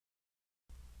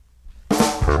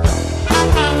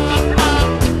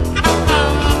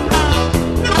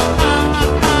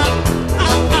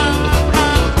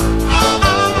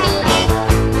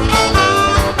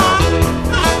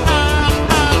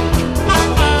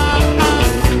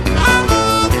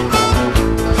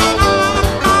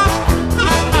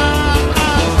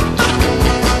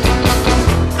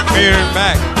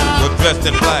dressed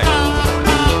in black.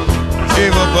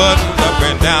 Silver buttons up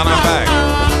and down her back.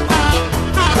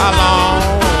 How long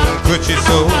could she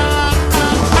sew?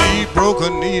 She broke a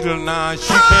needle, now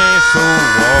she can't sew.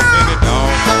 Walking the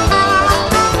dog.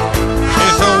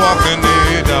 It's a walking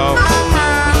the dog.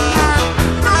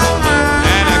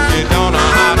 And if you don't know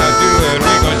how to do it,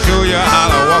 we gonna show you how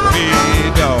to walk the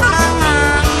dog.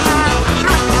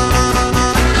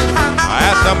 I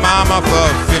asked her mama for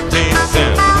 15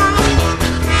 cents.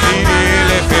 He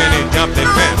left and he jumped the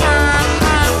fence.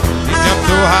 He jumped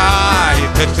so high, he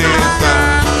touched his sky.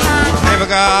 Never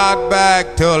got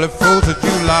back till the 4th of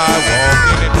July.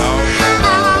 Walking the dog.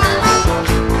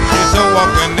 It's a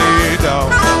walking the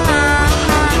dog.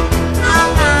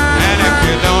 And if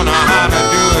you don't know how to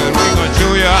do it, we gonna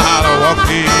show you how to walk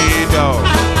the dog.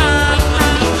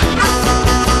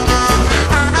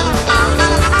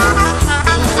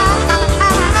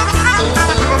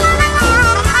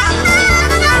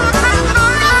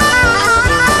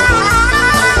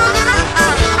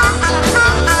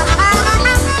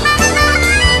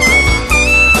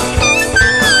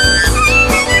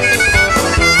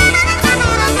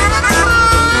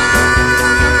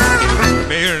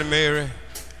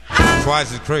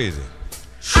 Twice as crazy.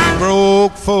 She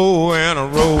broke 4 in a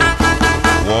row.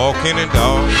 Walking the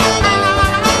dog.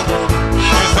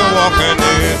 It's a walking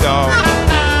the dog.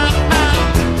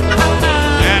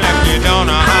 And if you don't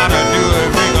know how to do it,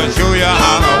 we gonna show you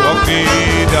how to walk the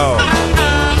dog.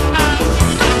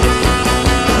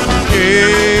 Yeah,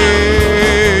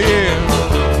 yeah.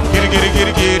 Get it, get it, get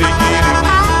it, get it, get it.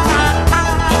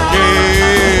 Yeah.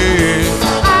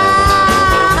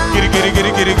 Get it, get it, get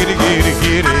it, get it, get it, get it,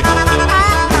 get it.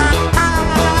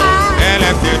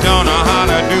 If you don't know how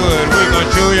to do it, we're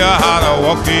gonna show you how to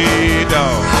walk the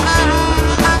dog.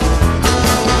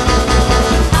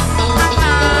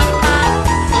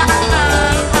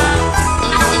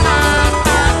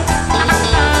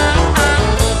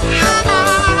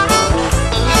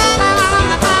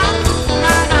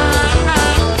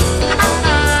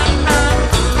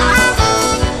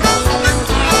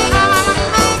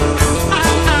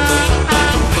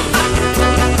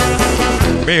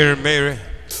 Mary, Mary,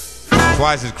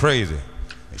 twice as crazy.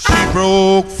 She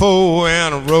broke 4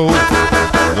 in a row.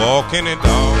 Walking the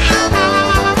dog.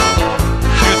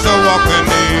 It's a walking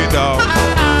the dog.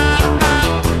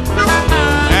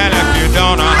 And if you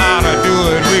don't know how to do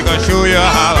it, we gonna show you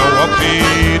how to walk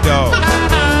the dog.